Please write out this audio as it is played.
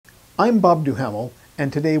I'm Bob Duhamel,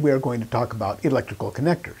 and today we are going to talk about electrical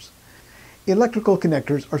connectors. Electrical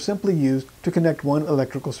connectors are simply used to connect one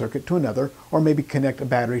electrical circuit to another, or maybe connect a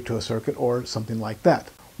battery to a circuit or something like that.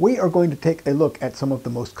 We are going to take a look at some of the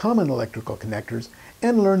most common electrical connectors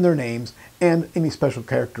and learn their names and any special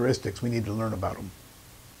characteristics we need to learn about them.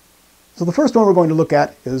 So the first one we're going to look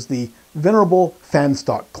at is the venerable fan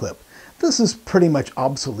stock clip. This is pretty much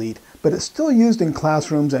obsolete, but it's still used in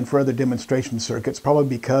classrooms and for other demonstration circuits, probably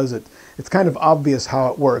because it's kind of obvious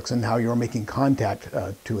how it works and how you're making contact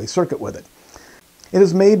to a circuit with it. It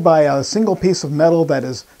is made by a single piece of metal that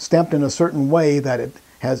is stamped in a certain way that it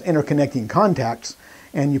has interconnecting contacts,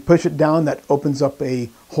 and you push it down, that opens up a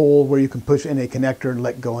hole where you can push in a connector and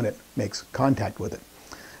let go, and it makes contact with it.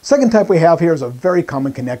 Second type we have here is a very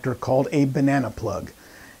common connector called a banana plug.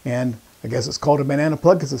 And I guess it's called a banana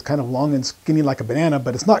plug because it's kind of long and skinny like a banana,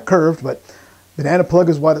 but it's not curved, but banana plug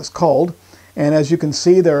is what it's called. And as you can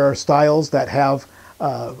see, there are styles that have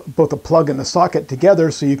both a plug and a socket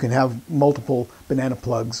together, so you can have multiple banana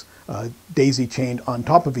plugs daisy chained on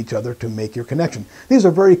top of each other to make your connection. These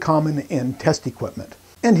are very common in test equipment.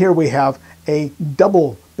 And here we have a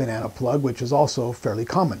double banana plug, which is also fairly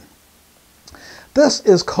common. This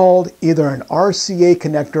is called either an RCA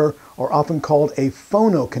connector or often called a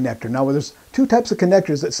phono connector. Now there's two types of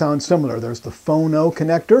connectors that sound similar. There's the phono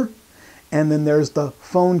connector and then there's the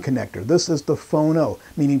phone connector. This is the phono,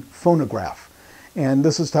 meaning phonograph. And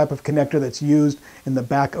this is the type of connector that's used in the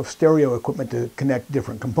back of stereo equipment to connect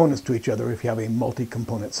different components to each other if you have a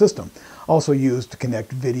multi-component system. Also used to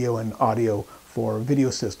connect video and audio for video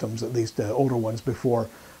systems, at least the older ones before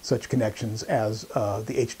such connections as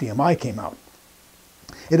the HDMI came out.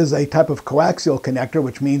 It is a type of coaxial connector,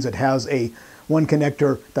 which means it has one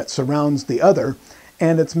connector that surrounds the other,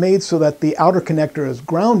 and it's made so that the outer connector is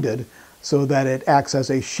grounded so that it acts as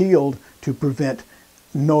a shield to prevent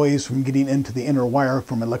noise from getting into the inner wire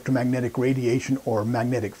from electromagnetic radiation or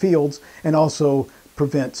magnetic fields, and also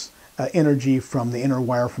prevents energy from the inner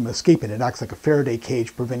wire from escaping. It acts like a Faraday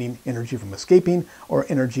cage, preventing energy from escaping or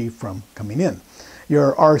energy from coming in.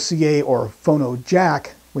 Your RCA or phono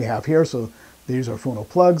jack we have here, so these are phono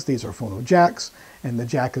plugs, these are phono jacks, and the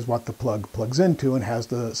jack is what the plug plugs into and has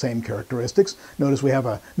the same characteristics. Notice we have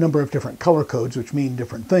a number of different color codes which mean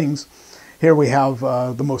different things. Here we have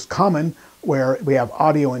the most common, where we have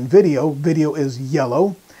audio and video. Video is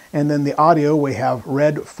yellow, and then the audio we have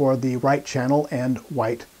red for the right channel and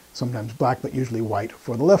white, sometimes black, but usually white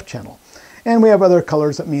for the left channel. And we have other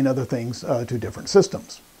colors that mean other things to different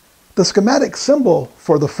systems. The schematic symbol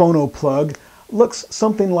for the phono plug looks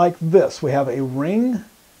something like this. We have a ring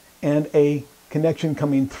and a connection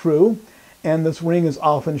coming through, and this ring is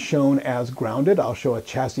often shown as grounded. I'll show a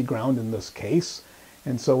chassis ground in this case.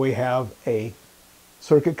 And so we have a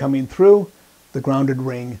circuit coming through, the grounded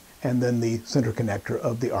ring, and then the center connector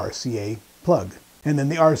of the RCA plug. And then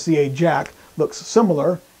the RCA jack looks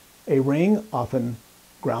similar, a ring, often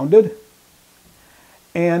grounded,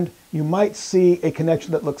 and you might see a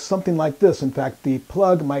connection that looks something like this. In fact, the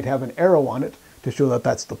plug might have an arrow on it to show that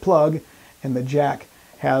that's the plug, and the jack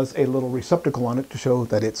has a little receptacle on it to show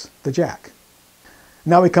that it's the jack.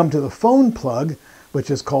 Now we come to the phone plug, which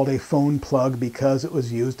is called a phone plug because it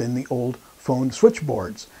was used in the old phone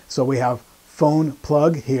switchboards. So we have phone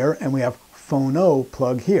plug here and we have phono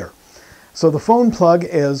plug here. So the phone plug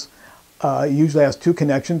is usually has two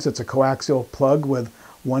connections. It's a coaxial plug with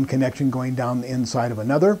one connection going down the inside of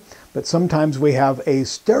another. But sometimes we have a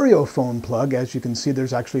stereophone plug. As you can see,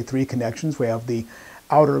 there's actually three connections. We have the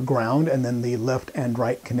outer ground and then the left and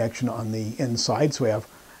right connection on the inside. So we have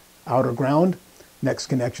outer ground. Next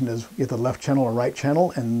connection is either left channel or right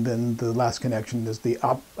channel, and then the last connection is the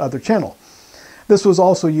other channel. This was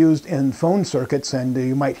also used in phone circuits, and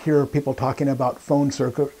you might hear people talking about phone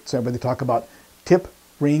circuits where they talk about tip,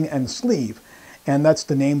 ring, and sleeve. And that's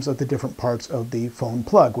the names of the different parts of the phone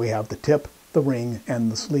plug. We have the tip, the ring,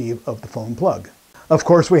 and the sleeve of the phone plug. Of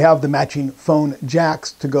course, we have the matching phone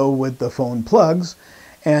jacks to go with the phone plugs.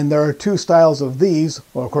 And there are two styles of these.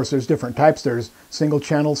 Well, of course, there's different types. There's single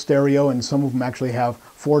channel stereo, and some of them actually have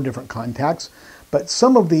 4 different contacts. But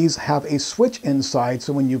some of these have a switch inside,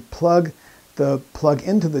 so when you plug the plug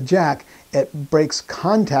into the jack, it breaks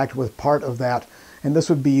contact with part of that. And this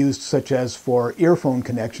would be used such as for earphone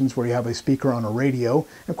connections where you have a speaker on a radio.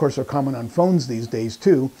 Of course, they're common on phones these days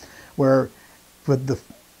too, where with the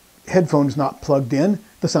headphones not plugged in,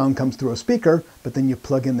 the sound comes through a speaker, but then you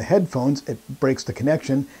plug in the headphones, it breaks the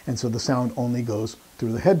connection, and so the sound only goes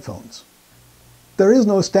through the headphones. There is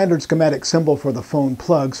no standard schematic symbol for the phone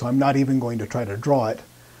plug, so I'm not even going to try to draw it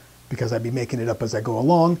because I'd be making it up as I go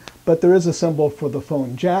along, but there is a symbol for the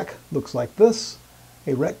phone jack, looks like this,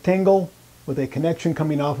 a rectangle with a connection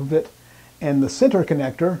coming off of it, and the center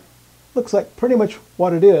connector looks like pretty much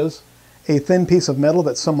what it is, a thin piece of metal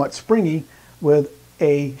that's somewhat springy with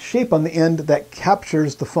a shape on the end that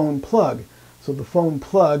captures the phone plug. So the phone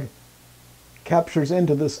plug captures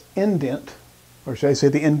into this indent, or should I say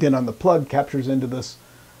the indent on the plug captures into this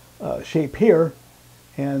shape here,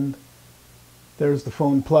 and there's the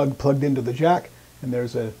phone plug plugged into the jack, and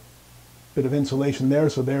there's a bit of insulation there,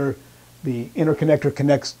 so there the inner connector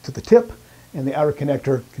connects to the tip and the outer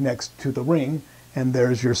connector connects to the ring, and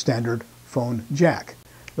there's your standard phone jack.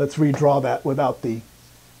 Let's redraw that without the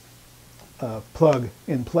plug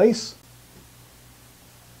in place.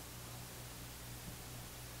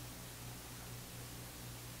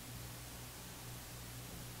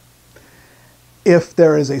 If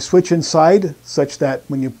there is a switch inside such that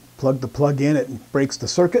when you plug the plug in it breaks the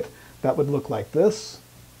circuit, that would look like this.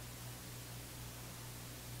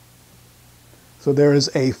 So there is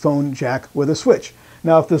a phone jack with a switch.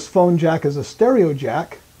 Now if this phone jack is a stereo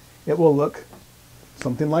jack, it will look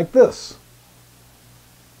something like this.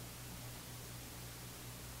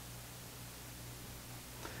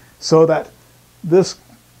 So that this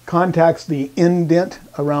contacts the indent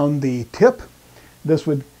around the tip. This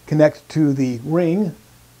would connect to the ring.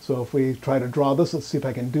 So if we try to draw this, let's see if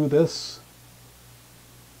I can do this.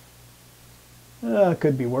 It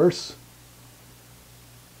could be worse.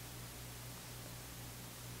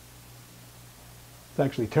 It's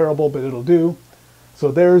actually terrible, but it'll do.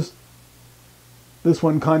 So there's this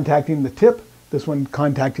one contacting the tip, this one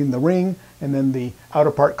contacting the ring, and then the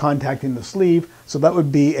outer part contacting the sleeve. So that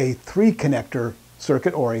would be a 3-connector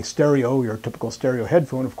circuit, or a stereo, your typical stereo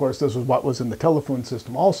headphone. Of course, this is what was in the telephone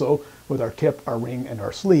system also, with our tip, our ring, and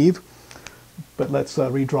our sleeve. But let's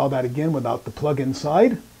redraw that again without the plug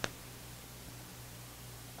inside.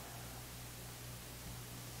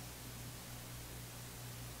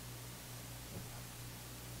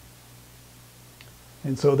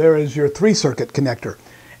 And so there is your 3-circuit connector.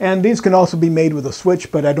 And these can also be made with a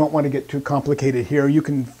switch, but I don't want to get too complicated here. You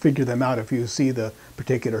can figure them out if you see the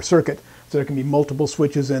particular circuit. So there can be multiple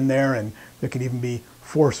switches in there, and there can even be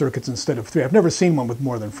 4 circuits instead of 3. I've never seen one with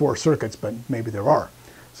more than 4 circuits, but maybe there are.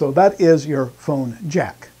 So that is your phone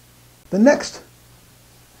jack. The next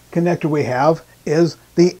connector we have is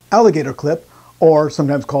the alligator clip, or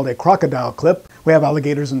sometimes called a crocodile clip. We have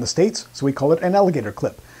alligators in the States, so we call it an alligator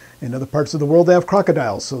clip. In other parts of the world they have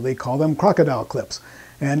crocodiles, so they call them crocodile clips.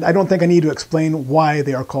 And I don't think I need to explain why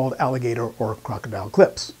they are called alligator or crocodile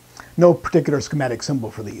clips. No particular schematic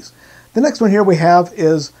symbol for these. The next one here we have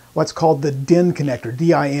is what's called the DIN connector,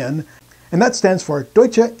 D-I-N, and that stands for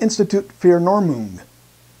Deutsche Institut für Normung.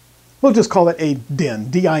 We'll just call it a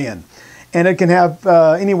DIN, D-I-N. And it can have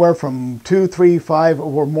anywhere from 2, 3, 5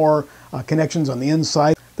 or more connections on the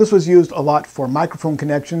inside. This was used a lot for microphone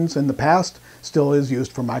connections in the past, still is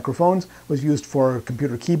used for microphones, was used for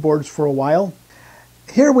computer keyboards for a while.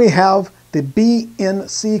 Here we have the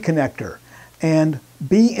BNC connector, and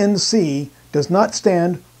BNC does not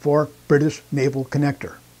stand for British Naval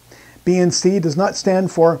Connector. BNC does not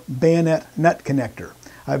stand for Bayonet Nut Connector.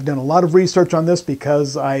 I've done a lot of research on this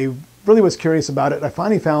because I really was curious about it. I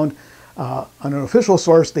finally found on an official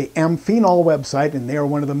source, the Amphenol website, and they are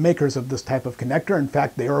one of the makers of this type of connector. In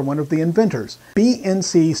fact, they are one of the inventors.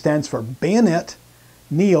 BNC stands for Bayonet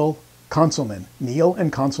Neil Conselman. Neil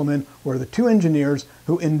and Conselman were the 2 engineers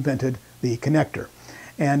who invented the connector.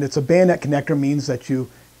 And it's a bayonet connector, means that you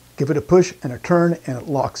give it a push and a turn and it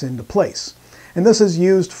locks into place. And this is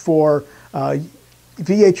used for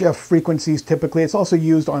VHF frequencies typically. It's also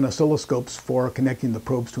used on oscilloscopes for connecting the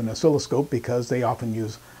probes to an oscilloscope because they often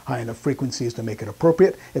use high enough frequencies to make it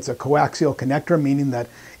appropriate. It's a coaxial connector, meaning that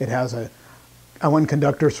it has one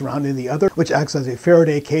conductor surrounding the other, which acts as a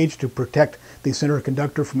Faraday cage to protect the center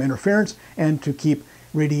conductor from interference and to keep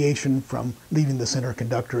radiation from leaving the center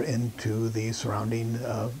conductor into the surrounding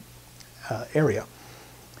area.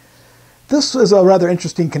 This is a rather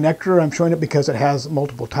interesting connector. I'm showing it because it has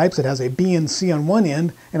multiple types. It has a BNC on one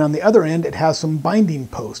end, and on the other end it has some binding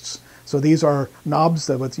posts. So these are knobs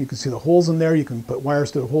that you can see the holes in there. You can put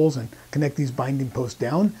wires to the holes and connect these binding posts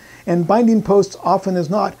down. And binding posts often as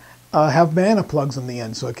not have banana plugs on the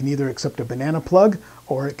end. So it can either accept a banana plug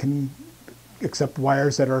or it can accept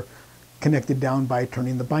wires that are connected down by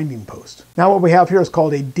turning the binding post. Now what we have here is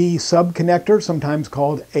called a D-sub connector, sometimes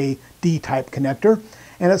called a D-type connector.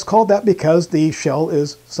 And it's called that because the shell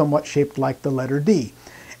is somewhat shaped like the letter D.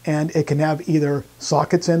 And it can have either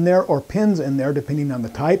sockets in there or pins in there depending on the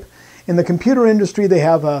type. In the computer industry, they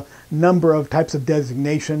have a number of types of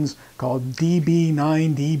designations called DB9,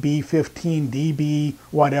 DB15, DB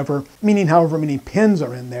whatever, meaning however many pins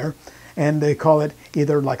are in there. And they call it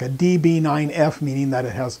either like a DB9F, meaning that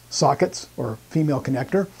it has sockets or female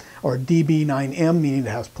connector, or DB9M, meaning it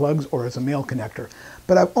has plugs or is a male connector.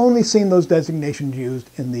 But I've only seen those designations used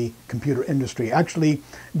in the computer industry. Actually,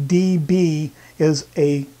 DB is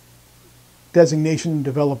a designation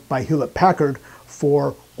developed by Hewlett-Packard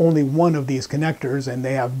for only one of these connectors, and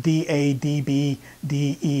they have DA, DB,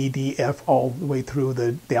 DE, DF all the way through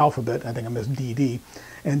the alphabet. I think I missed DD.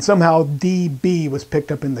 And somehow DB was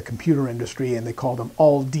picked up in the computer industry, and they called them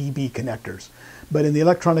all DB connectors. But in the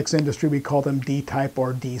electronics industry, we call them D-type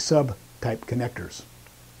or D-sub type connectors.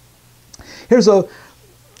 Here's a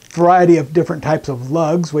variety of different types of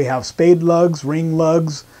lugs. We have spade lugs, ring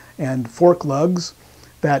lugs, and fork lugs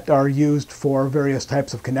that are used for various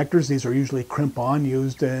types of connectors. These are usually crimp-on,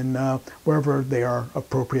 used in wherever they are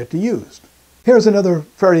appropriate to use. Here's another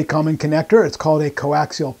fairly common connector. It's called a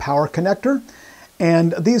coaxial power connector.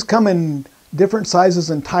 And these come in different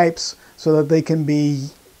sizes and types so that they can be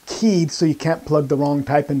keyed so you can't plug the wrong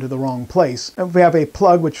type into the wrong place. And we have a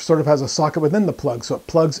plug which sort of has a socket within the plug, so it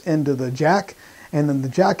plugs into the jack, and then the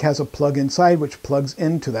jack has a plug inside which plugs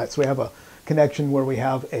into that. So we have a connection where we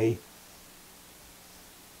have a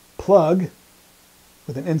plug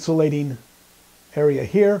with an insulating area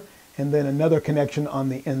here, and then another connection on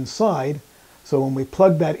the inside. So when we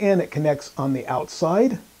plug that in, it connects on the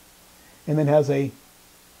outside, and then has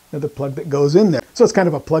another plug that goes in there. So it's kind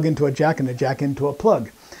of a plug into a jack and a jack into a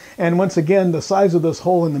plug. And once again, the size of this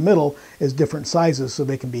hole in the middle is different sizes, so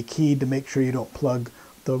they can be keyed to make sure you don't plug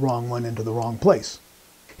the wrong one into the wrong place.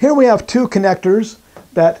 Here we have two connectors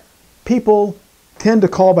that people tend to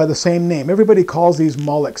call by the same name. Everybody calls these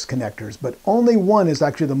Molex connectors, but only one is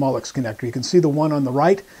actually the Molex connector. You can see the one on the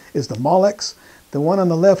right is the Molex. The one on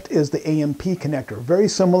the left is the AMP connector. Very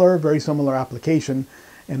similar application.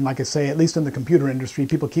 And like I say, at least in the computer industry,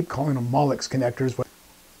 people keep calling them Molex connectors,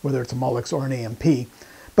 whether it's a Molex or an AMP.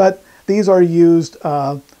 But these are used,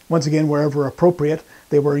 once again, wherever appropriate.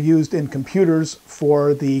 They were used in computers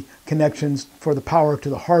for the connections for the power to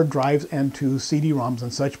the hard drives and to CD-ROMs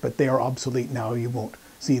and such, but they are obsolete now. You won't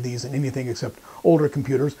see these in anything except older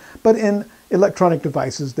computers. But in electronic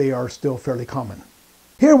devices, they are still fairly common.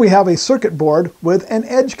 Here we have a circuit board with an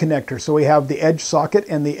edge connector. So we have the edge socket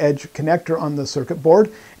and the edge connector on the circuit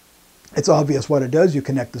board. It's obvious what it does. You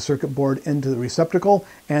connect the circuit board into the receptacle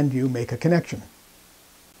and you make a connection.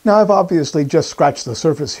 Now I've obviously just scratched the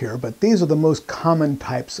surface here, but these are the most common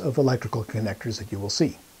types of electrical connectors that you will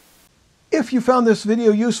see. If you found this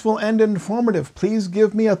video useful and informative, please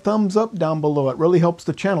give me a thumbs up down below. It really helps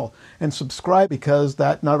the channel. And subscribe, because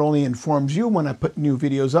that not only informs you when I put new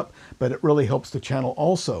videos up, but it really helps the channel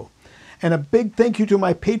also. And a big thank you to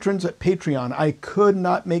my patrons at Patreon. I could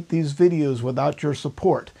not make these videos without your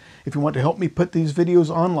support. If you want to help me put these videos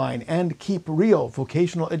online and keep real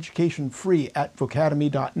vocational education free at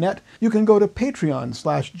vocatomy.net, you can go to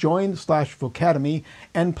patreon.com/join/vocatomy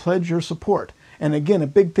and pledge your support. And again, a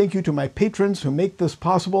big thank you to my patrons who make this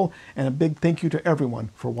possible, and a big thank you to everyone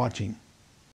for watching.